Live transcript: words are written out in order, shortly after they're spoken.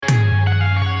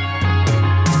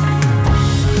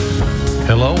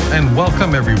Hello and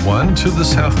welcome everyone to the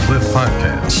Southcliff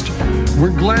podcast. We're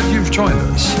glad you've joined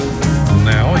us.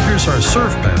 Now here's our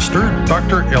serve pastor,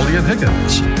 Dr. Elliot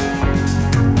Higgins.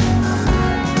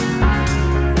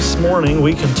 This morning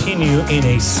we continue in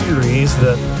a series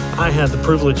that I had the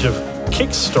privilege of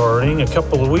kickstarting a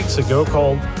couple of weeks ago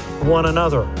called One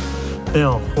Another.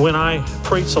 Now, when I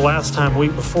preached the last time,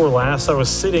 week before last, I was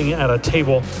sitting at a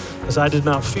table as I did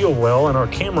not feel well, and our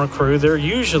camera crew, they're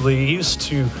usually used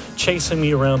to chasing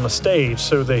me around the stage,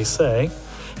 so they say.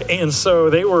 And so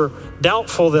they were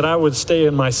doubtful that I would stay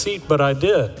in my seat, but I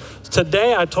did.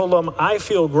 Today, I told them, I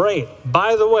feel great.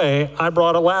 By the way, I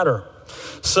brought a ladder.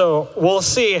 So we'll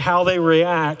see how they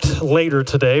react later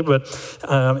today, but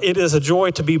it is a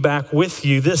joy to be back with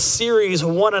you. This series,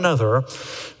 One Another,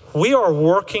 we are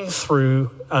working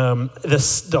through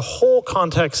the whole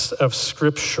context of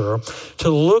Scripture to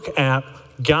look at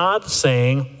God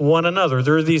saying one another.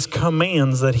 There are these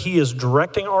commands that he is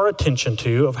directing our attention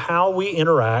to of how we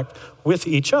interact with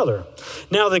each other.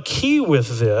 Now, the key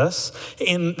with this,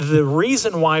 and the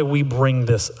reason why we bring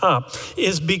this up,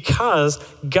 is because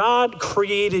God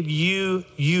created you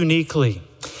uniquely.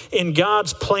 And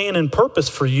God's plan and purpose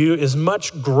for you is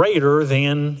much greater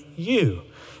than you.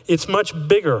 It's much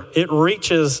bigger. It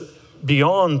reaches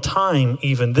beyond time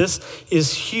even. This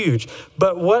is huge.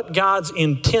 But what God's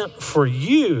intent for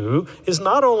you is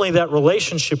not only that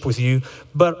relationship with you,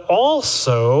 but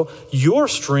also your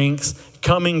strengths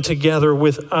coming together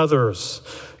with others.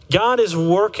 God is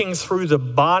working through the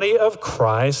body of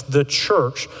Christ, the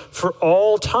church, for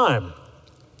all time.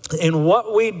 And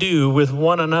what we do with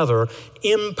one another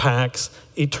impacts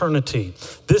eternity.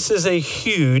 This is a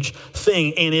huge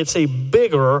thing, and it's a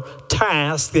bigger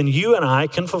task than you and I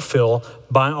can fulfill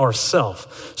by ourselves.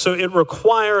 So it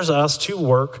requires us to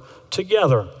work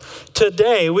together.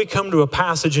 Today, we come to a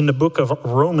passage in the book of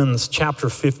Romans chapter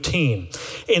 15.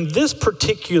 In this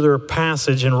particular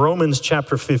passage in Romans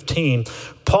chapter 15,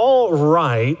 Paul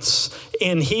writes,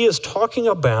 and he is talking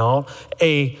about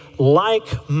a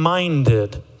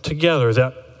like-minded together,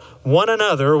 that one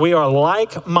another, we are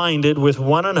like-minded with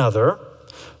one another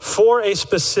for a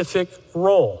specific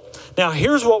role. Now,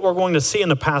 here's what we're going to see in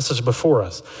the passage before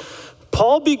us.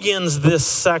 Paul begins this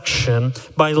section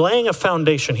by laying a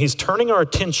foundation. He's turning our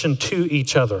attention to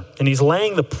each other, and he's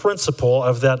laying the principle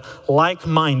of that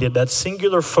like-minded, that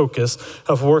singular focus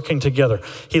of working together.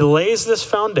 He lays this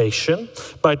foundation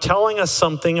by telling us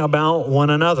something about one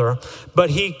another,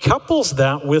 but he couples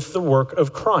that with the work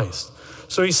of Christ.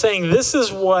 So he's saying this is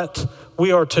what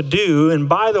we are to do, and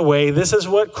by the way, this is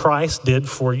what Christ did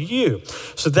for you.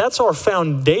 So that's our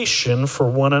foundation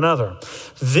for one another.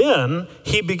 Then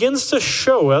he begins to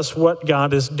show us what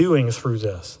God is doing through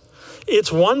this.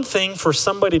 It's one thing for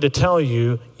somebody to tell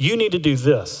you, you need to do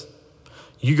this.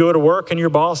 You go to work and your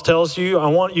boss tells you, I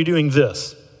want you doing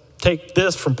this. Take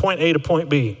this from point A to point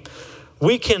B.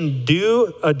 We can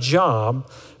do a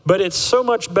job, but it's so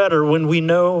much better when we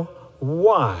know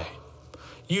why.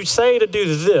 You say to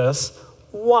do this,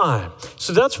 why?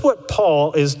 So that's what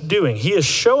Paul is doing. He is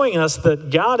showing us that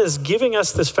God is giving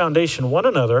us this foundation, one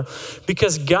another,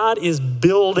 because God is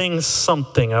building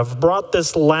something. I've brought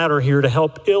this ladder here to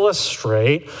help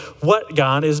illustrate what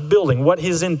God is building, what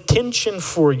his intention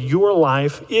for your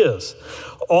life is.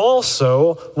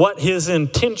 Also, what his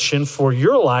intention for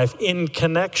your life in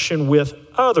connection with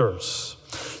others.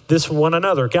 This one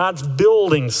another. God's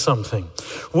building something.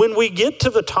 When we get to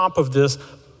the top of this,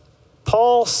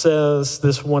 Paul says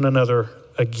this one another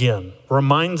again,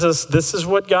 reminds us this is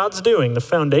what God's doing, the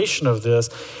foundation of this,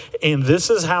 and this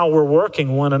is how we're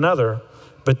working one another.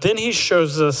 But then he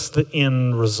shows us the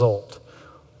end result.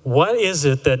 What is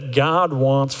it that God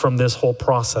wants from this whole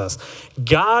process?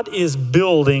 God is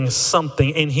building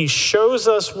something, and he shows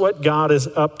us what God is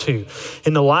up to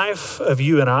in the life of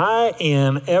you and I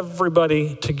and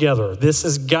everybody together. This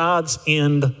is God's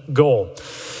end goal.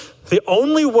 The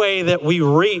only way that we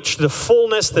reach the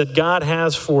fullness that God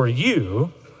has for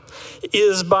you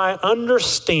is by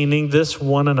understanding this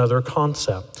one another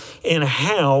concept and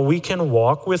how we can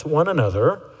walk with one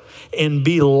another and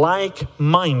be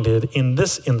like-minded in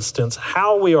this instance,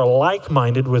 how we are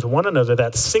like-minded with one another,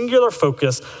 that singular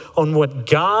focus on what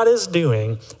God is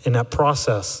doing in that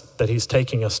process that he's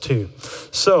taking us to.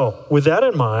 So with that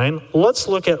in mind, let's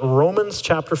look at Romans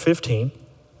chapter 15.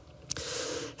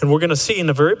 And we're going to see in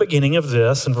the very beginning of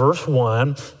this, in verse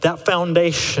 1, that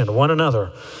foundation, one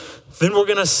another. Then we're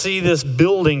going to see this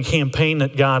building campaign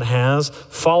that God has,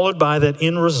 followed by that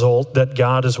end result that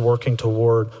God is working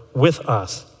toward with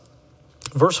us.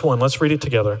 Verse 1, let's read it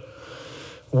together.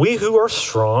 We who are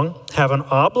strong have an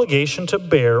obligation to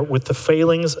bear with the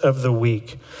failings of the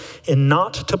weak and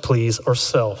not to please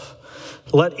ourselves.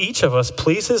 Let each of us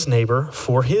please his neighbor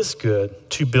for his good,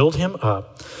 to build him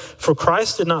up. For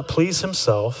Christ did not please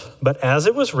himself, but as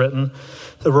it was written,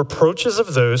 the reproaches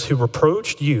of those who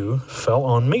reproached you fell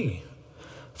on me.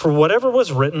 For whatever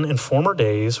was written in former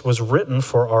days was written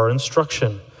for our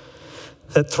instruction,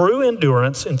 that through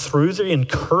endurance and through the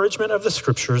encouragement of the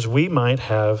scriptures we might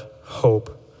have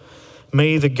hope.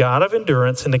 May the God of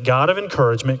endurance and the God of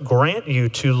encouragement grant you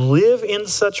to live in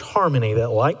such harmony that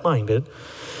like-minded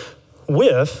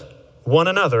with one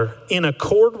another in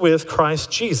accord with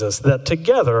Christ Jesus, that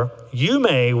together you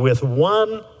may with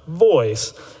one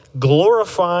voice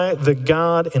glorify the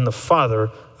God and the Father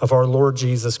of our Lord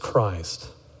Jesus Christ.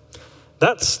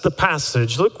 That's the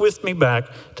passage. Look with me back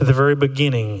to the very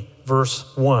beginning,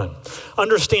 verse 1.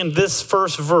 Understand this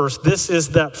first verse, this is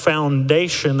that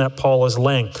foundation that Paul is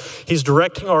laying. He's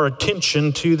directing our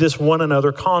attention to this one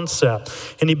another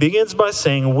concept. And he begins by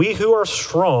saying, we who are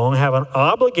strong have an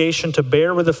obligation to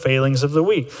bear with the failings of the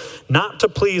weak, not to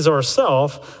please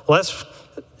ourselves,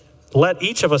 let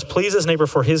each of us please his neighbor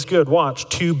for his good. Watch,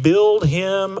 to build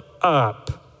him up.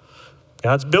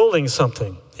 God's building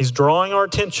something. He's drawing our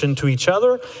attention to each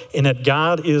other and that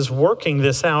God is working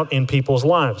this out in people's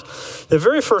lives. The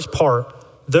very first part,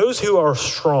 those who are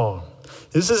strong.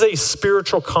 This is a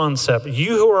spiritual concept.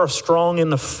 You who are strong in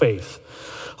the faith.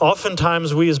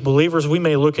 Oftentimes we as believers, we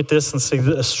may look at this and say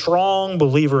that a strong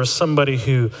believer is somebody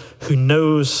who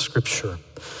knows Scripture.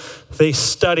 They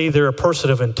study, they're a person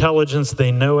of intelligence,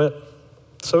 they know it.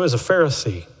 So is a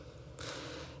Pharisee.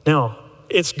 Now,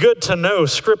 it's good to know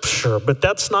Scripture, but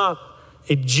that's not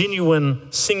a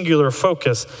genuine singular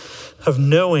focus of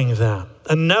knowing that.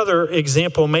 Another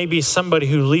example may be somebody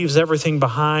who leaves everything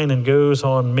behind and goes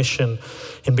on mission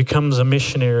and becomes a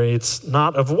missionary. It's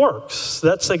not of works.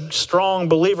 That's a strong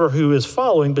believer who is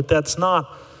following, but that's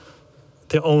not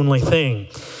the only thing.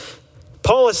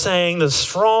 Paul is saying the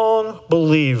strong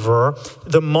believer,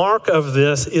 the mark of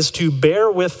this is to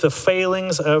bear with the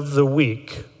failings of the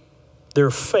weak. Their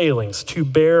failings, to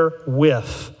bear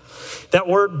with. That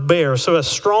word bear, so a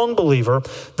strong believer,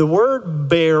 the word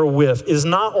bear with is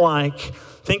not like,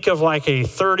 think of like a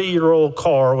 30-year-old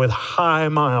car with high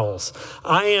miles.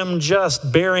 I am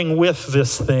just bearing with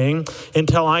this thing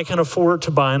until I can afford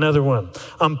to buy another one.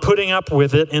 I'm putting up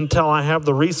with it until I have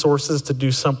the resources to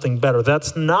do something better.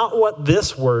 That's not what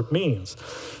this word means.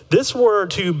 This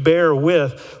word to bear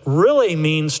with really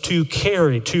means to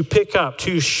carry, to pick up,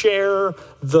 to share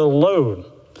the load.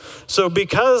 So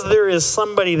because there is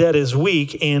somebody that is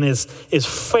weak and is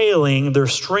failing, their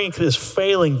strength is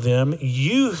failing them,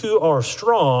 you who are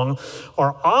strong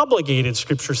are obligated,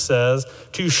 Scripture says,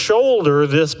 to shoulder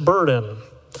this burden,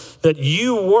 that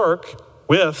you work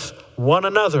with one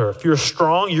another. If you're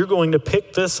strong, you're going to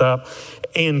pick this up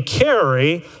and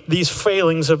carry these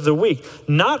failings of the weak,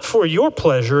 not for your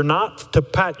pleasure, not to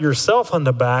pat yourself on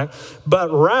the back, but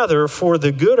rather for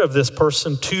the good of this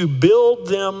person, to build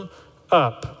them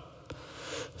up.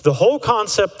 The whole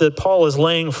concept that Paul is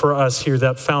laying for us here,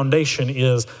 that foundation,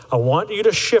 is I want you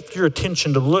to shift your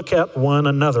attention to look at one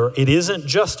another. It isn't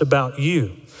just about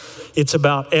you. It's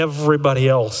about everybody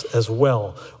else as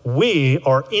well. We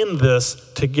are in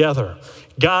this together.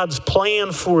 God's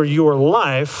plan for your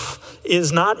life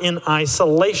is not in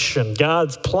isolation.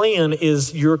 God's plan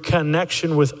is your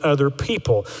connection with other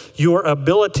people, your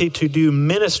ability to do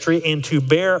ministry and to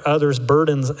bear others'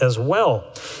 burdens as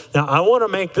well. Now, I want to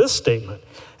make this statement.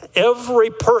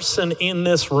 Every person in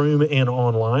this room and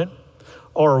online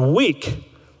are weak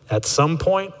at some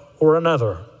point or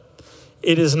another.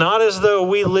 It is not as though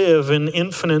we live in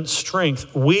infinite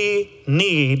strength. We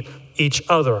need each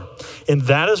other. And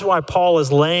that is why Paul is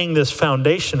laying this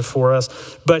foundation for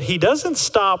us. But he doesn't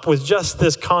stop with just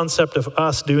this concept of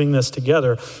us doing this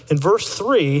together. In verse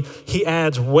 3, he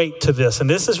adds weight to this. And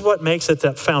this is what makes it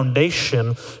that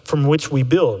foundation from which we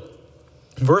build.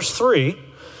 Verse 3,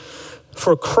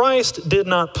 for Christ did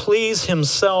not please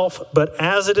himself, but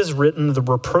as it is written, the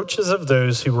reproaches of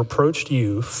those who reproached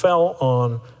you fell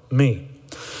on me.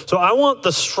 So I want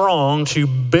the strong to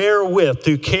bear with,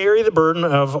 to carry the burden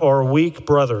of our weak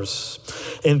brothers.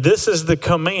 And this is the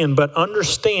command, but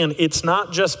understand it's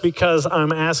not just because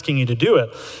I'm asking you to do it.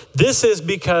 This is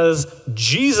because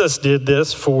Jesus did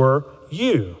this for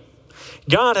you.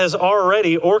 God has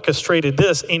already orchestrated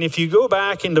this. And if you go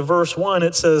back into verse 1,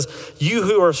 it says, you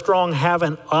who are strong have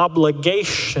an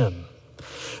obligation.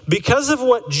 Because of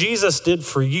what Jesus did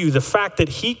for you, the fact that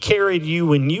he carried you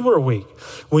when you were weak,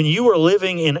 when you were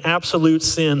living in absolute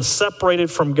sin, separated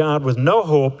from God with no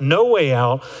hope, no way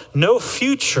out, no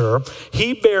future,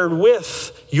 he bared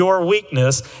with your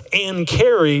weakness and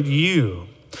carried you.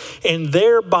 And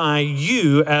thereby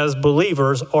you as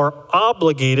believers are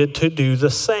obligated to do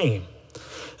the same.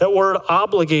 That word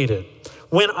obligated.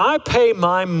 When I pay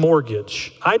my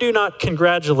mortgage, I do not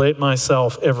congratulate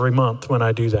myself every month when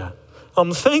I do that.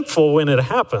 I'm thankful when it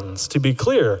happens, to be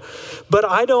clear, but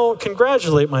I don't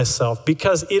congratulate myself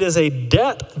because it is a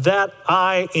debt that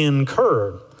I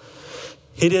incurred.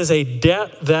 It is a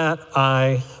debt that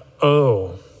I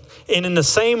owe. And in the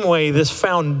same way, this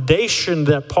foundation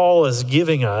that Paul is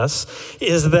giving us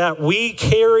is that we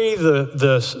carry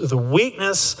the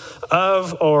weakness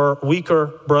of our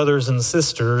weaker brothers and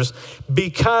sisters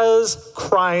because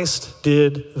Christ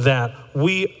did that.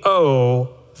 We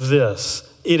owe this.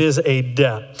 It is a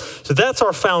debt. So that's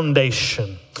our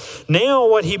foundation. Now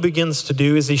what he begins to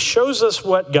do is he shows us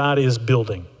what God is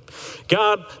building.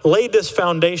 God laid this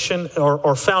foundation,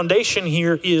 our foundation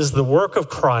here is the work of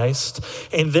Christ,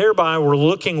 and thereby we're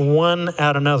looking one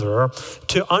at another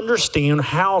to understand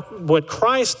how what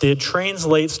Christ did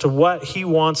translates to what he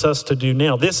wants us to do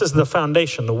now. This is the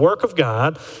foundation, the work of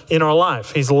God in our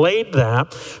life. He's laid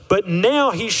that, but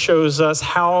now he shows us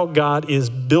how God is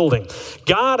building.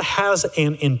 God has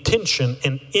an intention,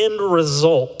 an end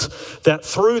result that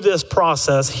through this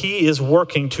process he is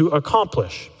working to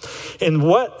accomplish. And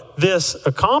what this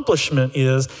accomplishment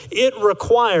is, it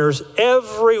requires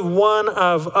every one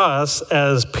of us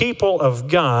as people of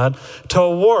God to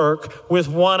work with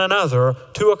one another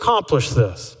to accomplish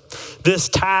this. This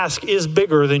task is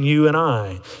bigger than you and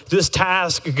I. This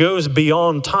task goes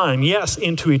beyond time, yes,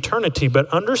 into eternity, but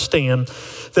understand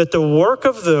that the work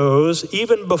of those,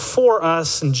 even before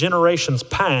us and generations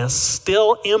past,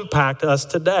 still impact us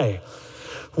today.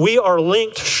 We are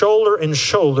linked shoulder and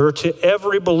shoulder to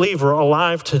every believer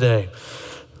alive today.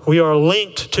 We are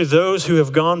linked to those who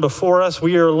have gone before us.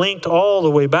 We are linked all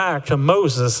the way back to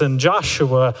Moses and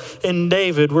Joshua and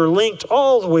David. We're linked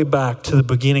all the way back to the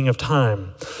beginning of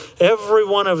time. Every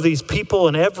one of these people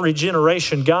and every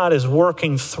generation God is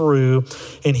working through,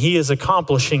 and he is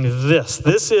accomplishing this.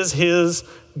 This is his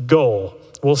goal.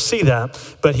 We'll see that,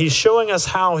 but he's showing us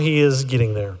how he is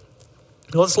getting there.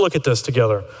 Let's look at this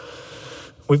together.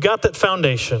 We've got that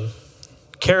foundation,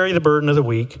 carry the burden of the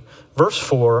weak. Verse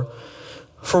 4,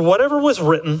 for whatever was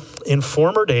written in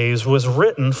former days was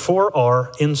written for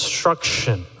our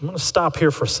instruction. I'm going to stop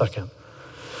here for a second.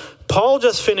 Paul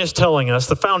just finished telling us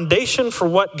the foundation for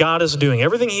what God is doing,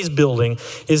 everything he's building,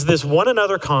 is this one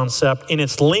another concept, and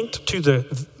it's linked to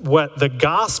the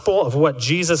gospel of what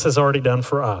Jesus has already done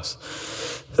for us.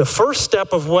 The first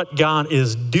step of what God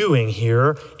is doing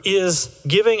here is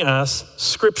giving us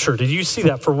scripture. Did you see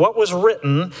that? For what was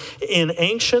written in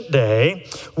ancient day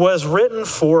was written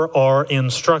for our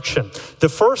instruction. The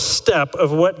first step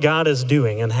of what God is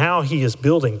doing and how he is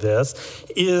building this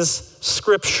is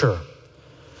scripture.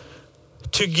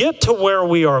 To get to where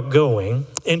we are going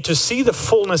and to see the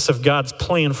fullness of God's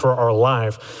plan for our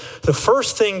life, the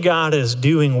first thing God is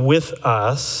doing with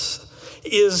us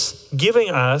is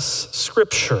giving us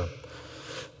scripture.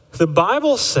 The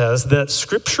Bible says that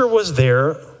scripture was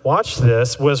there, watch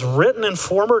this, was written in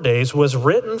former days, was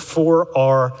written for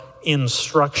our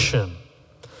instruction.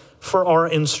 For our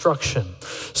instruction.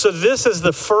 So this is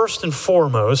the first and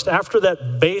foremost, after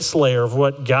that base layer of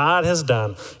what God has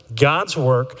done, God's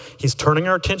work, he's turning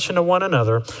our attention to one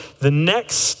another. The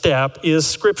next step is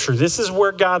scripture. This is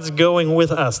where God's going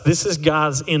with us. This is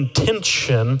God's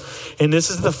intention, and this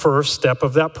is the first step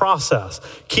of that process.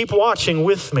 Keep watching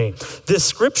with me. This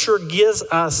scripture gives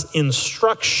us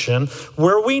instruction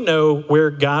where we know where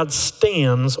God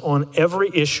stands on every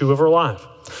issue of our life.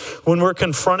 When we're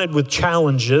confronted with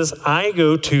challenges, I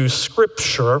go to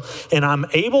scripture and I'm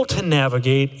able to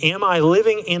navigate, am I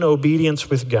living in obedience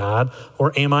with God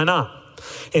or am I not?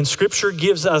 And scripture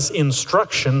gives us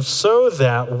instruction so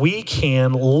that we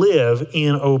can live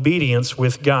in obedience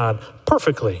with God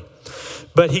perfectly.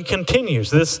 But he continues,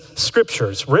 this scripture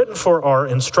is written for our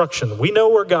instruction. We know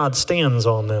where God stands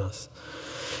on this.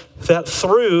 That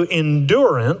through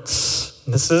endurance,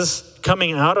 this is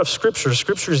coming out of scripture.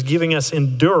 Scripture is giving us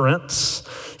endurance,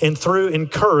 and through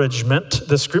encouragement,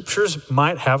 the scriptures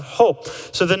might have hope.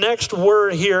 So the next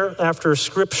word here after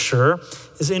scripture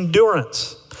is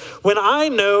endurance. When I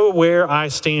know where I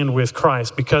stand with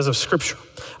Christ because of Scripture,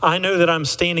 I know that I'm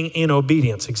standing in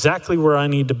obedience, exactly where I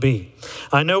need to be.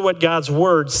 I know what God's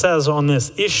word says on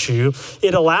this issue.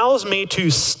 It allows me to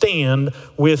stand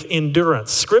with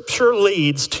endurance. Scripture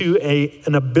leads to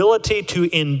an ability to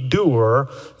endure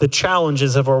the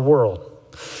challenges of our world.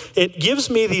 It gives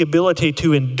me the ability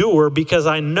to endure because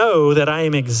I know that I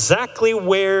am exactly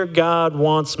where God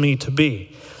wants me to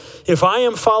be. If I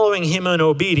am following him in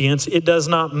obedience, it does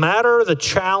not matter the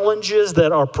challenges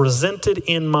that are presented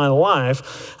in my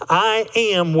life. I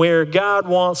am where God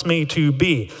wants me to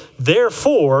be.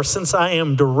 Therefore, since I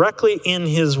am directly in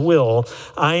his will,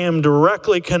 I am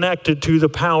directly connected to the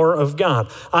power of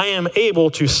God. I am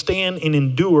able to stand and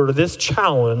endure this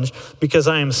challenge because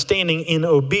I am standing in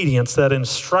obedience, that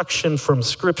instruction from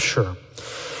Scripture.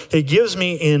 It gives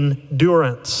me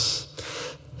endurance.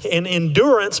 And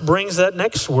endurance brings that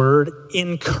next word,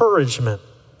 encouragement.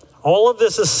 All of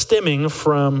this is stemming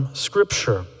from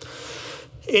Scripture.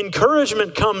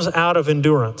 Encouragement comes out of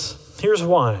endurance. Here's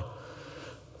why.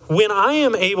 When I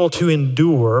am able to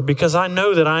endure, because I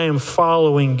know that I am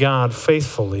following God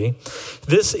faithfully,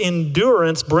 this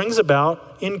endurance brings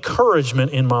about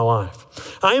encouragement in my life.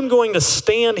 I am going to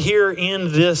stand here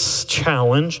in this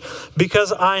challenge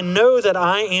because I know that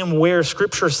I am where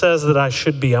Scripture says that I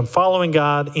should be. I'm following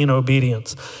God in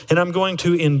obedience, and I'm going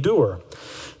to endure.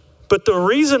 But the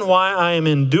reason why I am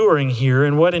enduring here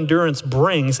and what endurance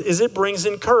brings is it brings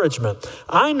encouragement.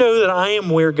 I know that I am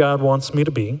where God wants me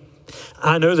to be.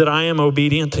 I know that I am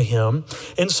obedient to him.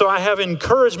 And so I have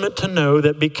encouragement to know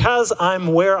that because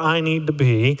I'm where I need to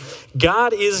be,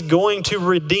 God is going to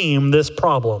redeem this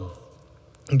problem.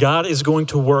 God is going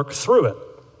to work through it.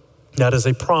 That is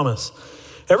a promise.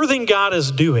 Everything God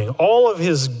is doing, all of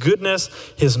his goodness,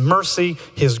 his mercy,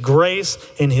 his grace,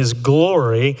 and his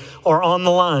glory are on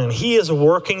the line. He is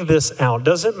working this out.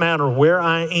 Doesn't matter where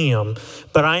I am,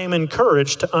 but I am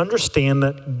encouraged to understand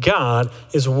that God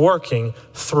is working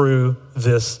through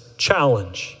this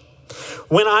challenge.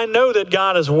 When I know that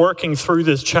God is working through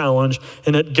this challenge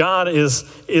and that God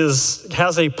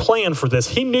has a plan for this,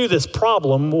 he knew this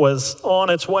problem was on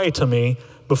its way to me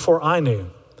before I knew.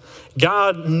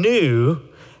 God knew.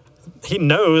 He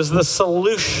knows the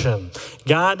solution.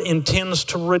 God intends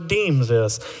to redeem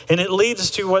this. And it leads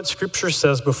to what Scripture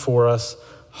says before us,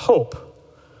 hope.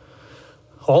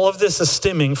 All of this is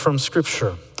stemming from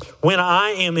Scripture. When I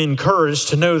am encouraged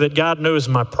to know that God knows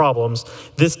my problems,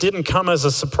 this didn't come as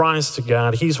a surprise to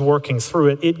God. He's working through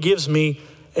it. It gives me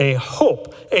a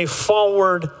hope, a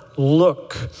forward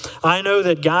look. I know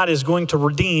that God is going to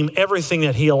redeem everything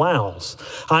that he allows.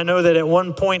 I know that at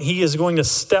one point he is going to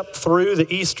step through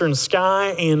the eastern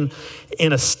sky and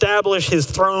establish his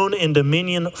throne and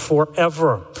dominion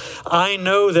forever. I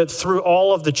know that through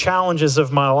all of the challenges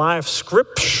of my life,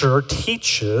 Scripture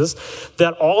teaches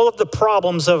that all of the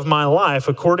problems of my life,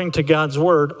 according to God's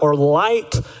word, are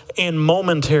light and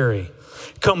momentary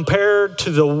compared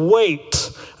to the weight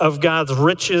of God's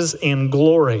riches and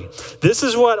glory. This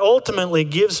is what ultimately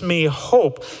gives me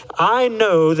hope. I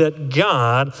know that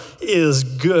God is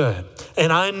good,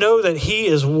 and I know that he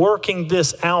is working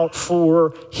this out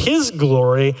for his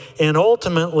glory and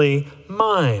ultimately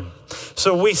mine.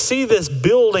 So we see this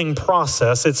building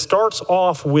process. It starts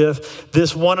off with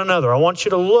this one another. I want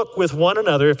you to look with one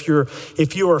another. If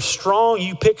you are strong,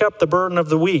 you pick up the burden of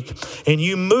the weak and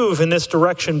you move in this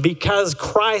direction because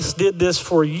Christ did this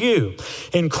for you.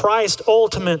 And Christ's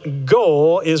ultimate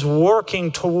goal is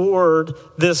working toward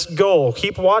this goal.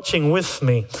 Keep watching with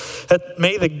me. That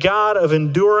may the God of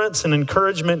endurance and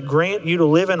encouragement grant you to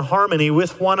live in harmony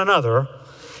with one another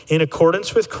in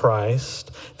accordance with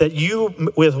Christ, that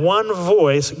you with one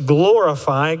voice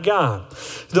glorify God.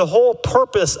 The whole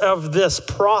purpose of this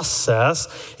process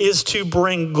is to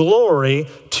bring glory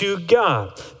to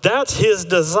God. That's his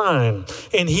design.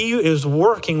 And he is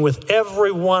working with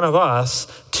every one of us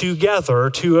together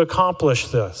to accomplish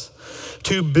this,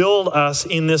 to build us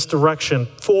in this direction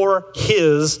for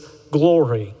his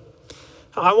glory.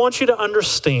 I want you to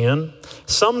understand,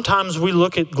 sometimes we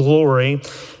look at glory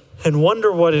and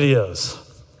wonder what it is.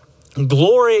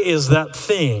 Glory is that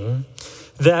thing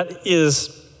that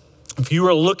is, if you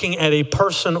are looking at a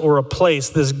person or a place,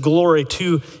 this glory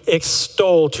to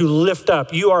extol, to lift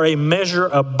up. You are a measure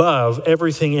above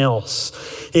everything else.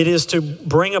 It is to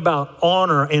bring about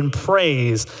honor and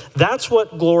praise. That's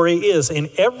what glory is.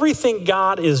 And everything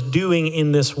God is doing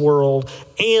in this world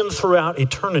and throughout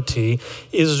eternity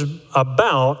is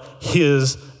about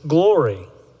his glory.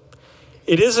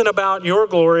 It isn't about your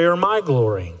glory or my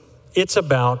glory. It's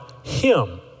about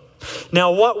him.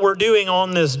 Now, what we're doing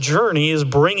on this journey is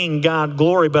bringing God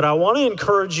glory, but I want to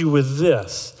encourage you with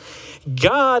this.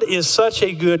 God is such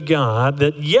a good God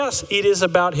that yes, it is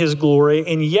about his glory,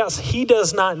 and yes, he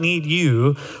does not need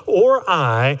you or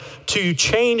I to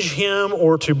change him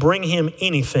or to bring him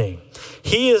anything.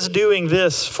 He is doing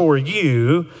this for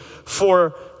you,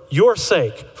 for your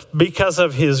sake, because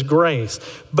of his grace.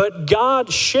 But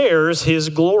God shares his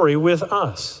glory with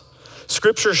us.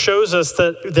 Scripture shows us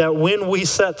that when we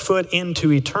set foot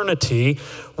into eternity,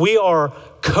 we are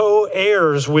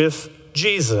co-heirs with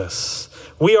Jesus.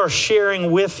 We are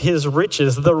sharing with his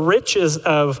riches, the riches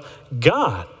of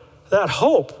God, that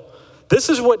hope. This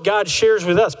is what God shares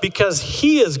with us. Because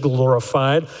he is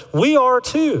glorified, we are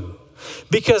too.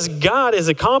 Because God is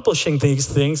accomplishing these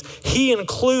things, he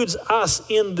includes us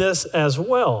in this as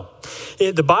well.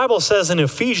 The Bible says in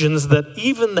Ephesians that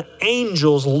even the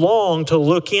angels long to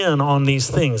look in on these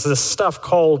things, this stuff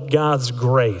called God's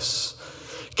grace.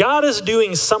 God is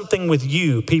doing something with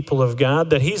you, people of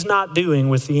God, that he's not doing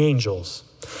with the angels.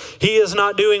 He is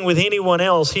not doing with anyone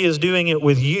else. He is doing it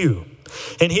with you.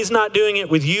 And he's not doing it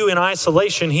with you in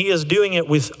isolation. He is doing it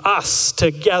with us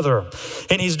together.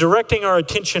 And he's directing our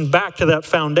attention back to that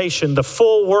foundation, the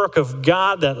full work of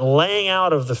God, that laying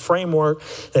out of the framework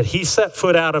that he set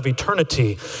foot out of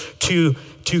eternity to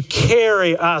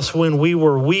carry us when we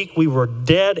were weak, we were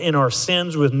dead in our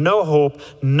sins with no hope,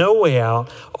 no way out,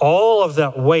 all of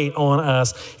that weight on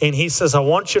us. And he says, I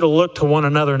want you to look to one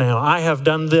another now. I have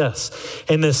done this.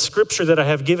 And the scripture that I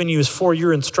have given you is for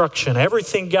your instruction.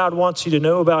 Everything God wants you to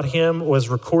know about him was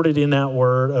recorded in that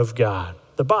word of God,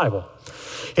 the Bible.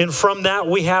 And from that,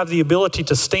 we have the ability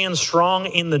to stand strong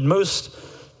in the most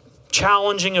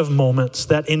challenging of moments,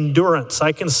 that endurance.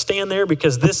 I can stand there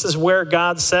because this is where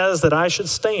God says that I should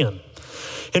stand.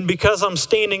 And because I'm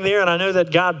standing there and I know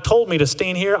that God told me to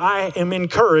stand here, I am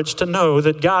encouraged to know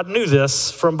that God knew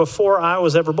this from before I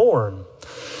was ever born.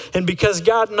 And because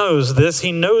God knows this,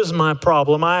 he knows my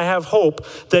problem, I have hope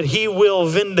that he will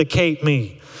vindicate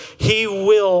me. He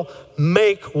will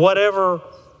make whatever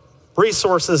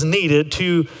resources needed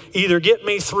to either get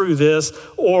me through this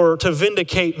or to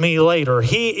vindicate me later.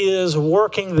 He is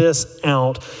working this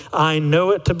out. I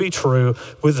know it to be true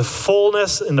with the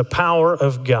fullness and the power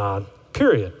of God,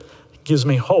 period. It gives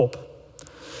me hope.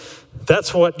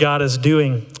 That's what God is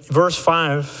doing. Verse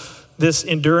 5, this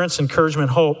endurance,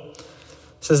 encouragement, hope,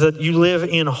 says that you live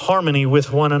in harmony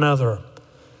with one another.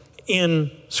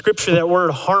 In Scripture, that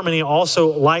word harmony,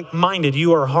 also like-minded.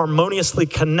 You are harmoniously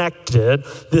connected,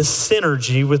 this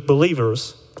synergy with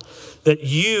believers, that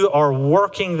you are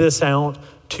working this out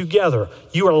together.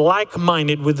 You are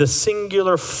like-minded with the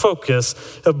singular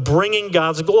focus of bringing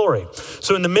God's glory.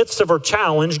 So in the midst of our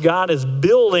challenge, God is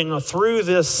building through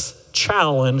this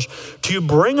challenge to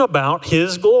bring about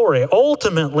his glory.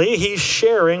 Ultimately, he's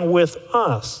sharing with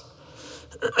us.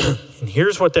 And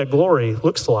here's what that glory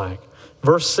looks like.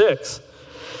 Verse 6,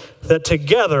 that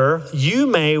together you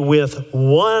may with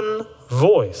one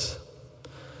voice,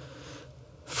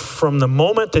 from the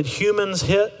moment that humans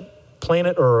hit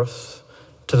planet Earth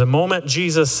to the moment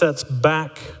Jesus sets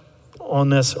back on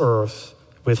this earth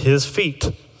with his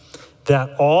feet,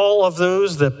 that all of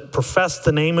those that profess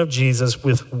the name of Jesus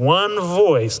with one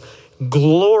voice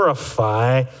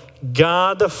glorify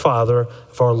God the Father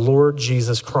of our Lord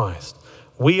Jesus Christ.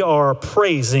 We are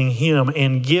praising him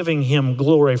and giving him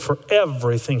glory for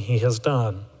everything he has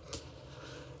done.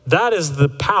 That is the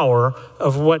power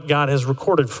of what God has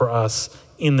recorded for us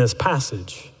in this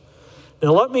passage.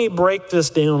 Now let me break this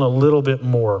down a little bit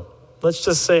more. Let's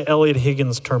just say Elliot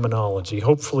Higgins terminology.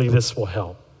 Hopefully this will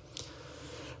help.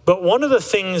 But one of the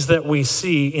things that we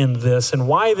see in this and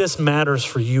why this matters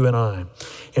for you and I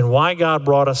and why God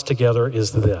brought us together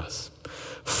is this.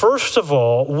 First of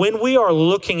all, when we are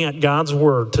looking at God's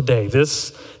word today,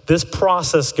 this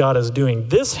process God is doing,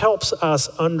 this helps us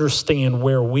understand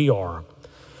where we are.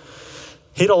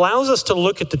 It allows us to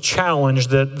look at the challenge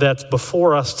that's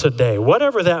before us today,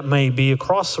 whatever that may be,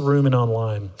 across the room and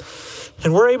online.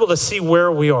 And we're able to see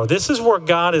where we are. This is where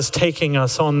God is taking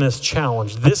us on this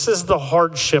challenge. This is the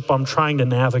hardship I'm trying to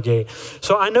navigate.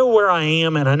 So I know where I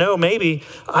am, and I know maybe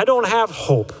I don't have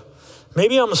hope.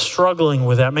 Maybe I'm struggling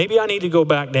with that. Maybe I need to go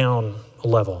back down a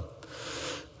level.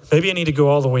 Maybe I need to go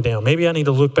all the way down. Maybe I need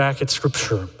to look back at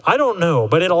Scripture. I don't know,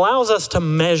 but it allows us to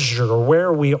measure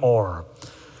where we are.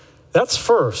 That's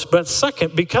first. But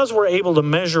second, because we're able to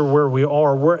measure where we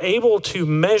are, we're able to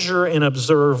measure and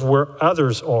observe where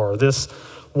others are. This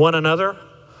one another,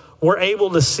 we're able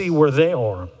to see where they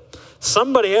are.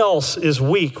 Somebody else is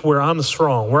weak where I'm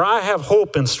strong. Where I have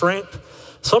hope and strength,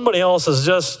 somebody else is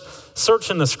just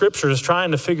searching the Scriptures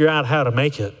trying to figure out how to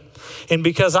make it. And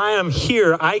because I am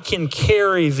here, I can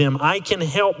carry them. I can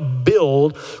help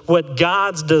build what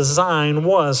God's design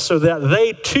was so that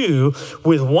they too,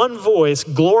 with one voice,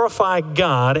 glorify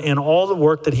God and all the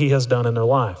work that he has done in their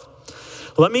life.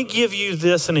 Let me give you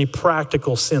this in a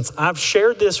practical sense. I've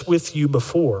shared this with you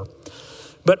before,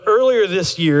 but earlier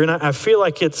this year, and I feel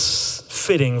like it's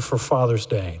fitting for Father's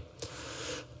Day.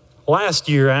 Last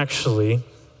year, actually,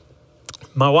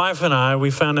 my wife and I,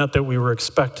 we found out that we were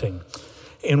expecting.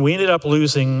 And we ended up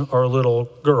losing our little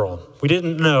girl. We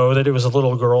didn't know that it was a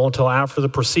little girl until after the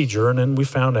procedure, and then we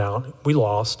found out we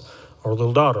lost our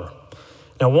little daughter.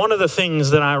 Now, one of the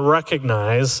things that I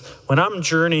recognize when I'm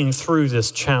journeying through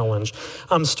this challenge,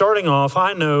 I'm starting off,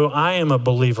 I know I am a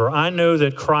believer. I know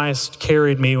that Christ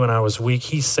carried me when I was weak.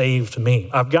 He saved me.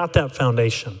 I've got that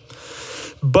foundation.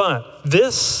 But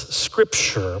this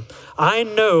scripture, I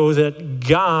know that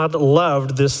God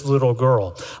loved this little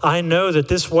girl. I know that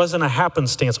this wasn't a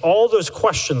happenstance. All those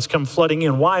questions come flooding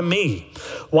in. Why me?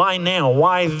 Why now?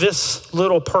 Why this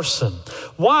little person?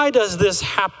 Why does this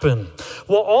happen?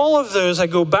 Well, all of those, I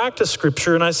go back to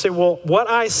scripture and I say, well, what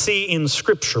I see in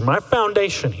scripture, my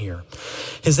foundation here,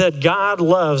 is that God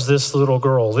loves this little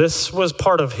girl. This was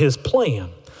part of his plan.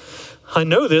 I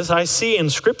know this. I see in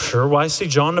scripture, I see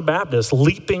John the Baptist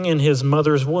leaping in his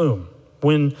mother's womb.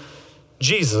 When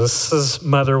Jesus'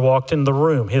 mother walked in the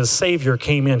room, his Savior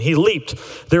came in, he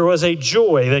leaped. There was a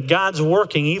joy that God's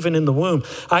working even in the womb.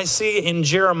 I see in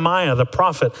Jeremiah, the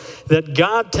prophet, that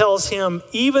God tells him,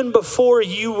 even before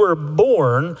you were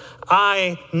born,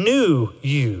 I knew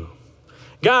you.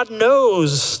 God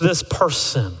knows this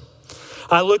person.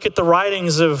 I look at the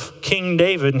writings of King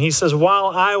David, and he says, while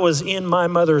I was in my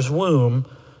mother's womb,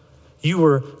 you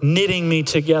were knitting me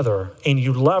together, and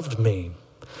you loved me.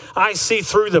 I see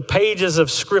through the pages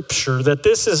of scripture that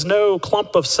this is no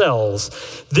clump of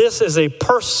cells. This is a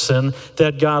person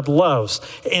that God loves.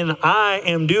 And I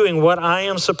am doing what I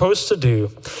am supposed to do.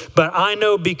 But I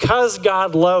know because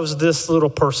God loves this little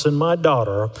person, my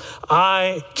daughter,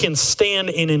 I can stand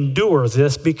and endure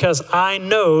this because I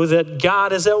know that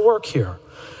God is at work here.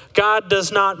 God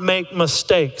does not make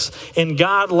mistakes, and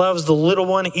God loves the little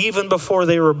one even before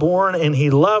they were born, and he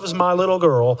loves my little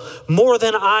girl more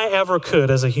than I ever could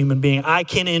as a human being. I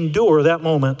can endure that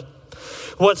moment.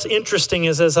 What's interesting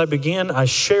is as I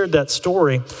shared that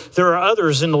story, there are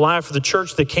others in the life of the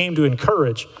church that came to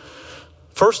encourage.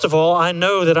 First of all, I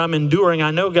know that I'm enduring.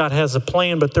 I know God has a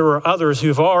plan, but there are others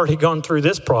who've already gone through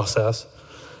this process.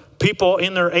 People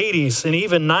in their 80s and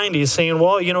even 90s saying,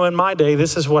 well, in my day,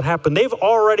 this is what happened. They've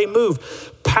already moved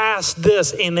past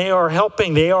this and they are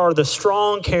helping. They are the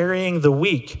strong carrying the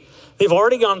weak. They've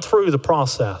already gone through the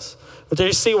process. But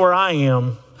they see where I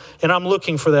am and I'm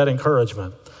looking for that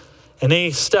encouragement. And they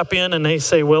step in and they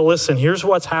say, well, listen, here's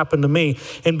what's happened to me.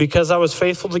 And because I was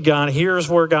faithful to God, here's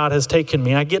where God has taken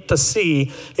me. I get to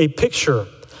see a picture.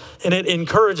 And it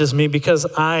encourages me because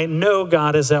I know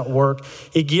God is at work.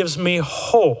 It gives me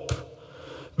hope.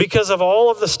 Because of all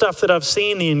of the stuff that I've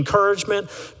seen, the encouragement,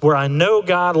 where I know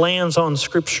God lands on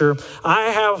scripture, I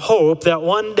have hope that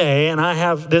one day, and I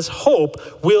have this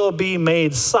hope, will be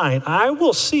made sight. I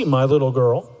will see my little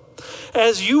girl,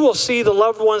 as you will see the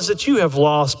loved ones that you have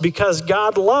lost, because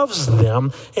God loves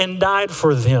them and died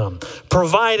for them,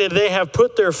 provided they have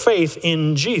put their faith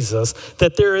in Jesus,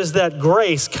 that there is that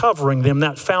grace covering them,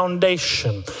 that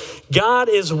foundation. God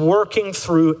is working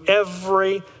through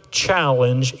every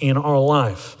challenge in our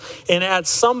life. And at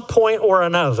some point or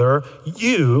another,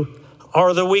 you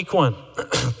are the weak one.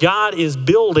 God is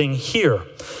building here.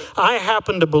 I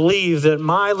happen to believe that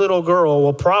my little girl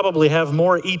will probably have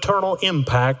more eternal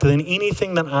impact than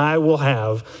anything that I will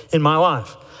have in my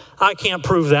life. I can't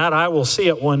prove that. I will see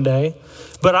it one day.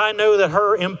 But I know that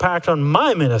her impact on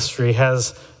my ministry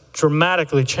has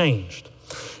dramatically changed.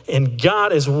 And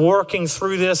God is working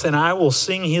through this, and I will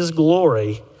sing his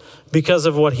glory because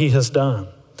of what he has done.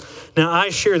 Now, I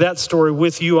share that story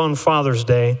with you on Father's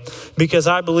Day because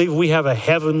I believe we have a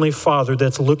heavenly Father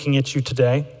that's looking at you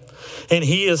today. And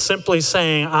he is simply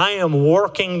saying, I am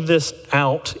working this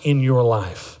out in your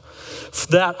life,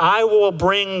 that I will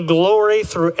bring glory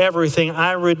through everything.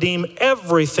 I redeem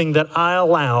everything that I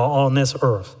allow on this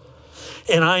earth.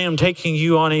 And I am taking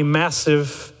you on a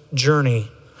massive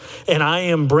journey, and I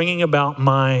am bringing about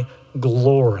my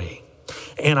glory.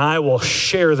 And I will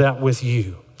share that with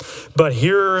you. But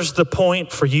here's the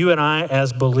point for you and I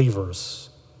as believers,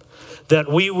 that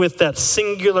we, with that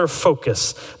singular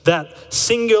focus, that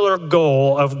singular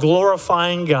goal of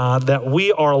glorifying God, that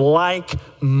we are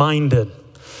like-minded,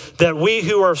 that we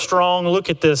who are strong, look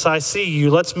at this, I see you,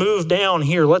 let's move down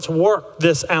here, let's work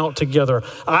this out together.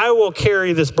 I will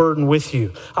carry this burden with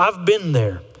you. I've been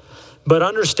there. but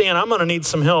understand I'm going to need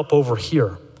some help over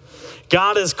here.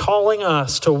 God is calling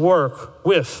us to work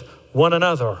with one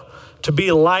another, to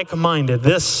be like-minded,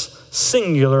 this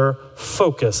singular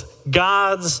focus,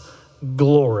 God's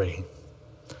glory.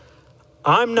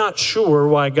 I'm not sure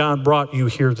why God brought you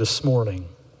here this morning,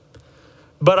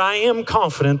 but I am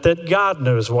confident that God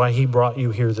knows why he brought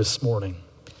you here this morning.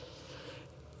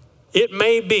 It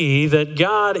may be that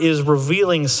God is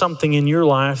revealing something in your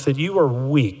life that you are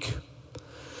weak,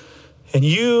 and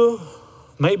you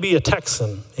may be a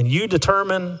Texan, and you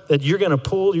determine that you're going to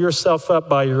pull yourself up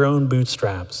by your own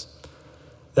bootstraps.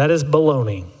 That is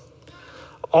baloney.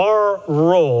 Our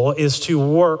role is to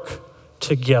work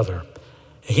together.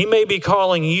 He may be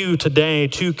calling you today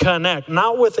to connect,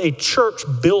 not with a church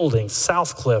building,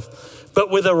 Southcliff, but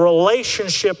with a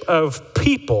relationship of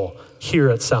people here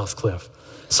at Southcliff.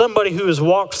 Somebody who has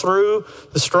walked through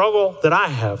the struggle that I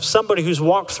have, somebody who's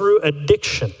walked through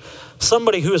addiction,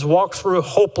 somebody who has walked through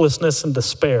hopelessness and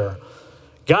despair.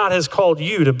 God has called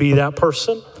you to be that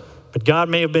person, but God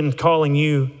may have been calling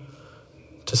you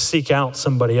to seek out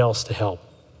somebody else to help.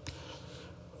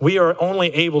 We are only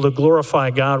able to glorify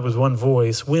God with one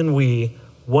voice when we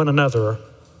one another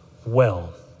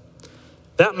well.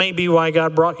 That may be why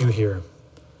God brought you here.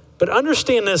 But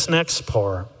understand this next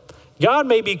part. God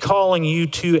may be calling you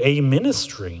to a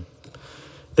ministry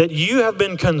that you have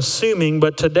been consuming,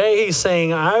 but today he's saying,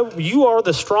 you are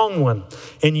the strong one,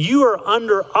 and you are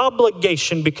under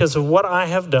obligation because of what I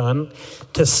have done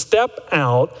to step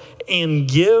out and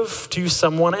give to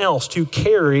someone else, to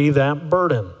carry that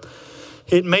burden.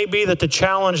 It may be that the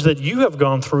challenge that you have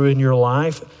gone through in your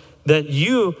life that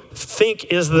you think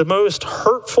is the most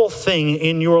hurtful thing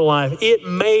in your life, it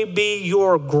may be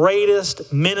your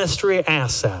greatest ministry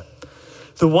asset.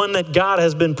 The one that God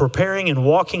has been preparing and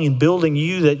walking and building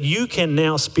you that you can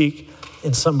now speak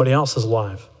in somebody else's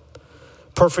life.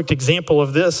 Perfect example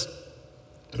of this,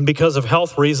 because of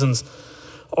health reasons,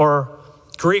 our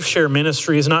grief share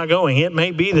ministry is not going. It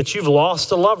may be that you've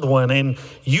lost a loved one and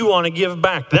you want to give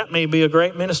back. That may be a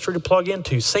great ministry to plug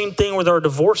into. Same thing with our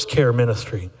divorce care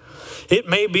ministry. It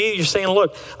may be you're saying,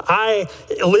 look, I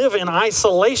live in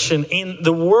isolation, and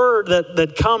the word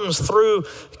that comes through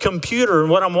computer and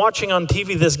what I'm watching on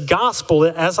TV, this gospel,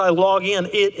 as I log in,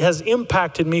 it has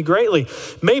impacted me greatly.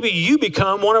 Maybe you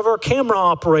become one of our camera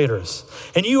operators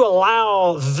and you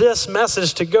allow this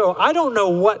message to go. I don't know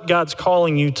what God's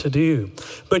calling you to do,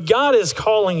 but God is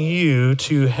calling you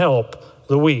to help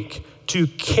the weak, to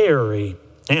carry.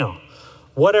 Now,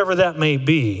 whatever that may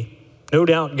be, no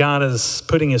doubt God is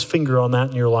putting his finger on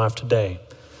that in your life today.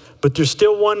 But there's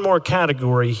still one more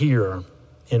category here,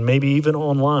 and maybe even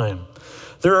online.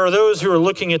 There are those who are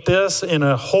looking at this in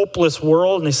a hopeless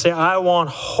world, and they say, I want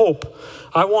hope.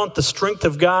 I want the strength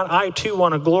of God. I too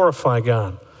want to glorify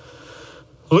God.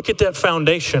 Look at that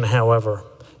foundation, however.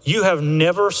 You have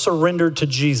never surrendered to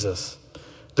Jesus.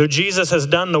 Though Jesus has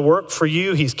done the work for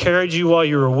you, he's carried you while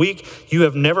you were weak, you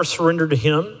have never surrendered to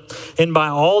him. And by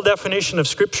all definition of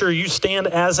Scripture, you stand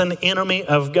as an enemy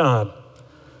of God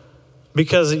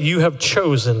because you have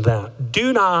chosen that.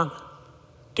 Do not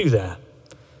do that.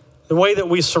 The way that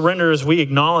we surrender is we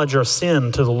acknowledge our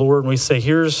sin to the Lord and we say,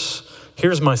 here's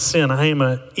my sin. I am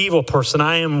an evil person.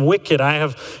 I am wicked. I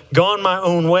have gone my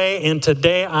own way, and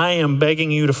today I am begging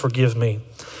you to forgive me.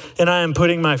 And I am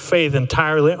putting my faith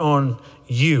entirely on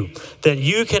you, that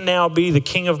you can now be the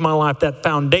king of my life, that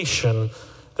foundation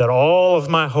that all of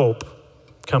my hope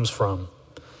comes from.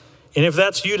 And if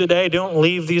that's you today, don't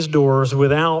leave these doors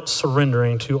without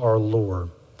surrendering to our Lord.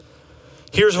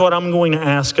 Here's what I'm going to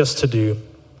ask us to do.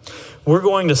 We're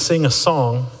going to sing a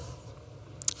song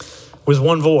with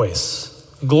one voice,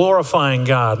 glorifying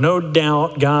God. No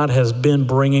doubt God has been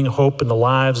bringing hope in the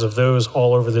lives of those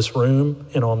all over this room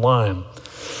and online.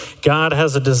 God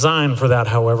has a design for that,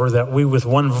 however, that we with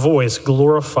one voice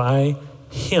glorify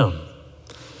him.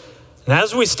 And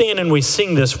as we stand and we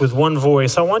sing this with one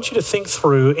voice, I want you to think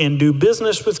through and do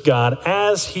business with God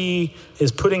as he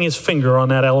is putting his finger on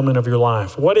that element of your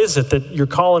life. What is it that you're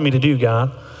calling me to do,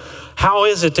 God? How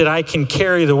is it that I can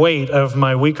carry the weight of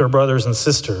my weaker brothers and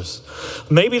sisters?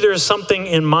 Maybe there's something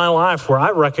in my life where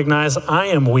I recognize I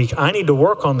am weak. I need to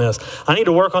work on this. I need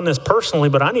to work on this personally,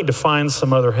 but I need to find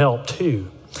some other help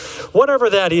too. Whatever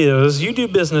that is, you do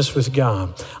business with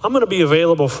God. I'm going to be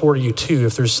available for you too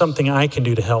if there's something I can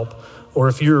do to help, or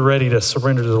if you're ready to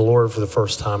surrender to the Lord for the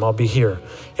first time, I'll be here.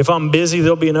 If I'm busy,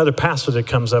 there'll be another pastor that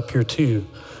comes up here too.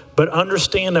 But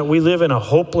understand that we live in a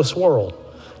hopeless world,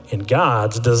 and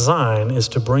God's design is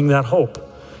to bring that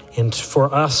hope and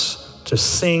for us to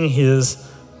sing his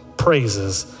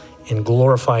praises and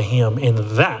glorify him. And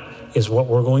that is what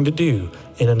we're going to do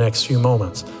in the next few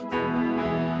moments.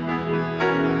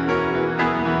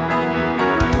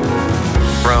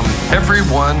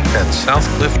 everyone at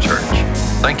Southcliff Church,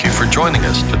 thank you for joining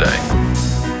us today.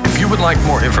 If you would like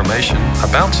more information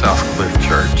about Southcliff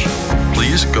Church,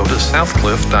 please go to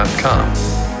southcliff.com.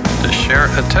 To share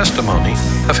a testimony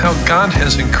of how God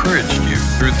has encouraged you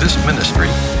through this ministry,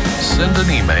 send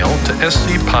an email to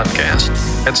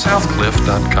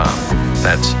scpodcast@southcliff.com.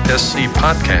 That's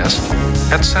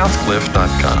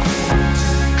scpodcast@southcliff.com.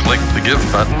 Click the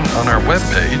Give button on our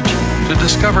webpage to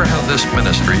discover how this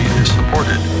ministry is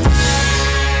supported.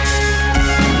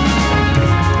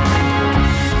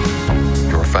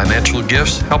 Your financial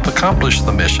gifts help accomplish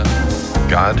the mission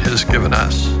God has given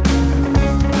us.